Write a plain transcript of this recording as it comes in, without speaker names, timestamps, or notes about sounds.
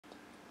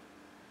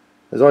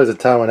There's always a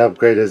time when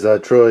upgrade is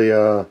truly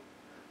a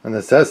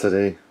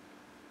necessity,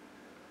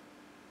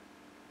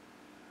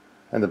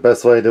 and the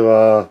best way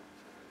to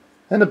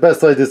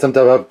do some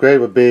type of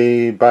upgrade would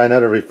be buy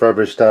another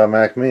refurbished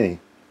Mac Mini.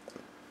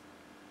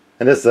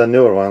 And this is a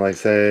newer one, like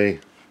say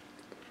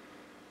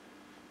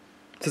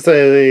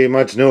a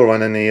much newer one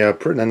than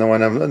the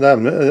one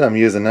I'm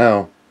using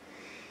now.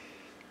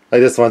 Like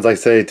this one's like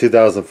say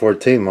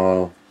 2014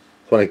 model.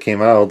 That's when it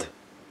came out.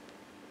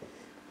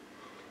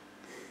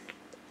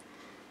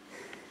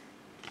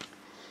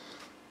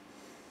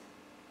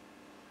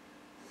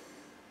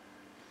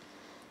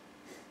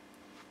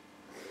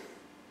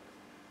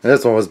 And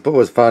this one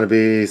was found to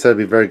be said to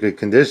be very good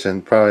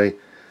condition. Probably,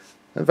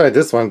 in fact,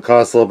 this one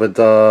costs a little bit.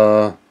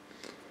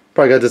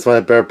 Probably got this one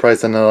at a better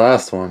price than the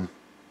last one.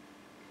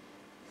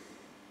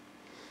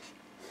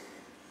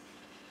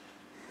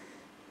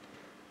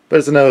 But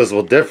there's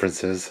noticeable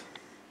differences.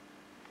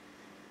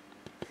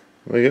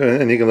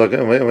 And you can look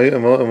at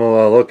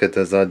we'll look at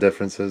those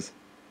differences.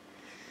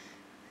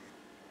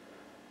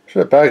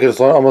 Sure, the package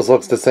almost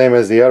looks the same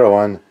as the other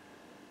one,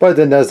 but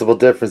the noticeable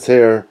difference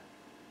here.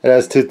 It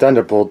has two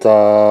Thunderbolt,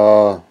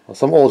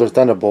 some older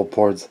Thunderbolt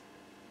ports,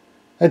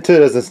 and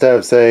two instead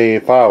of say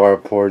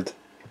FireWire ports,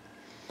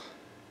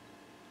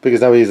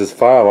 because nobody uses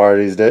FireWire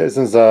these days,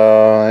 since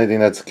anything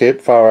that's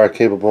FireWire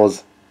capable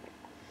is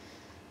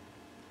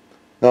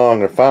no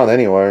longer found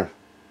anywhere.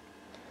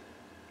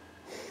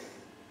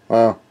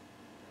 Well,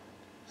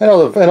 and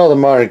all the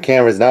modern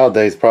cameras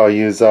nowadays probably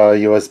use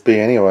USB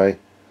anyway.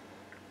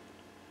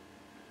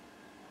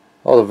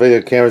 All the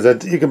video cameras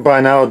that you can buy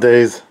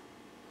nowadays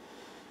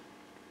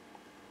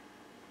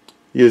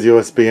use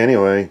USB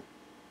anyway,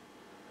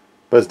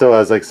 but it still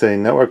has, like say,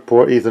 network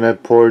port,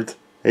 Ethernet port,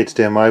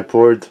 HDMI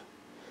port,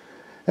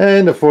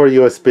 and the 4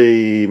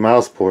 USB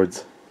mouse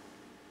ports.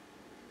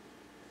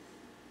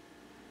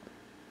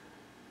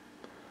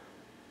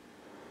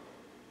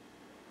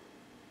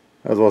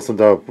 As well as some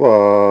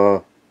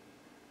port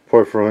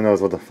for who knows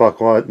what the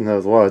fuck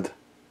knows what,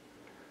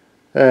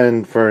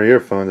 and for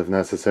earphones if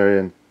necessary,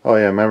 and oh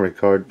yeah, memory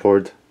card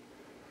port.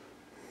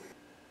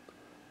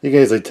 You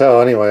can easily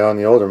tell anyway on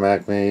the older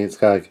Mac Mini. It's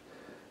got like,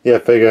 yeah,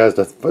 figure it has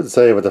the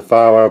say with the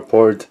FireWire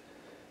port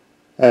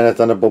and a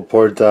Thunderbolt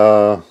port,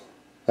 and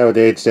with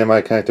the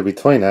HDMI connector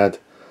between that.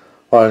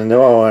 On the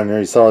newer one,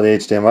 you saw the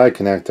HDMI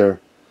connector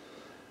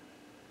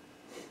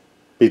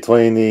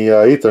between the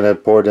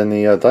Ethernet port and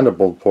the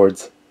Thunderbolt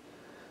ports,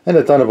 and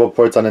the Thunderbolt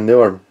ports on the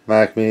newer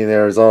Mac Mini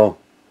there is all.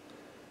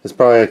 It's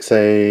probably like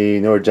say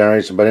newer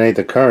generation, but it ain't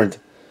the current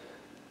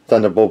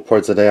Thunderbolt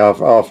ports that they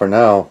offer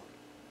now.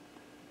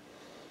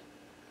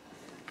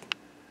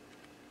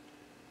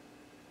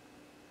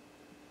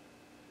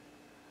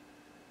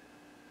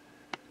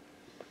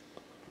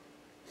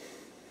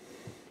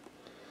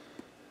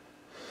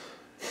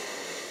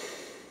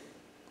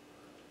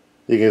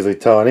 You can easily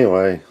tell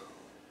anyway.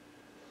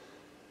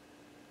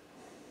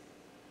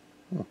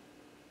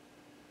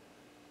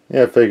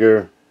 Yeah, I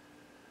figure.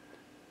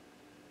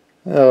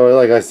 You know,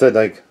 like I said,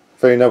 like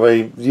figure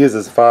nobody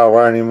uses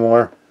FireWire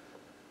anymore.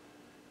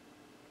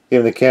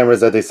 Even the cameras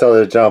that they sell to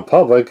the general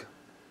public,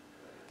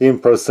 even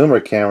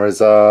prosumer cameras,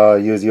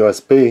 use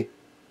USB.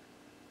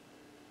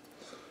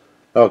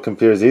 All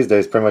computers these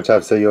days pretty much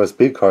have say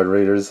USB card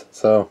readers.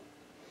 So,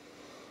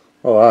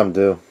 well, I'm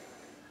due.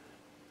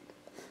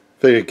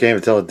 Figure you can't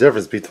even tell the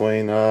difference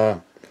between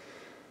both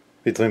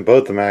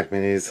the Mac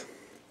Minis.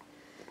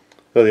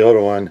 So the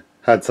older one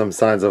had some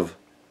signs of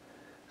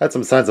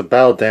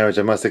battle damage.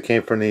 It must have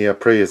came from the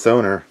previous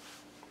owner.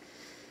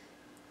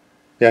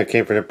 Yeah, it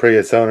came from the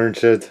previous owner and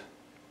shit,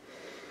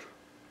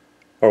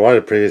 or one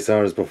of the previous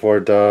owners before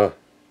it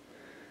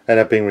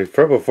ended up being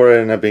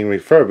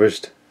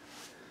refurbished.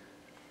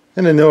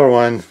 And the newer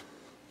one,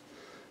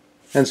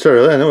 and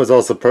sure, and it was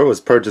also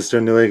purchased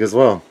through Newegg as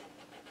well.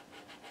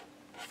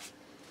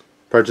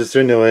 Purchased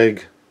through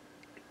Newegg.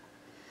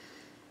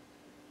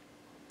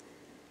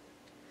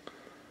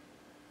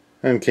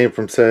 And came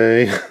from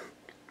say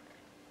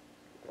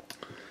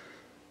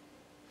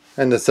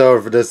and the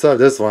seller for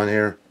this one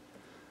here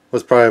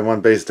was probably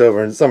one based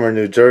over in somewhere in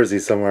New Jersey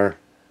somewhere.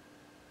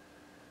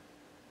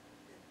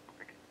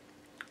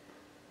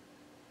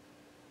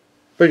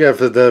 But you have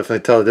to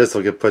definitely tell this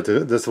will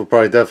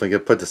probably definitely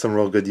get put to some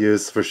real good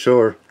use for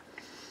sure.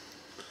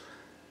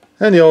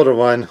 And the older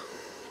one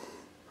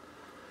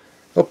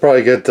will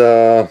probably get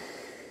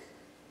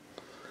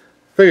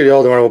figure the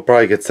older one will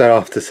probably get sent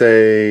off to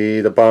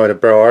say the bottom of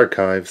the barrel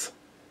archives.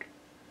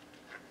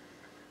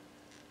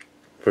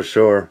 For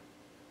sure.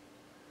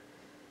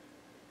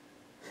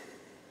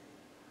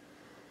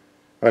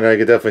 I know you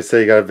could definitely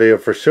say you got a video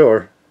for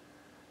sure.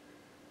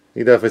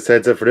 You definitely say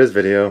it's it for this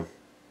video.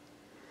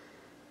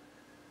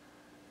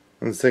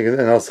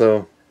 And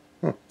also,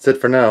 that's it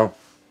for now.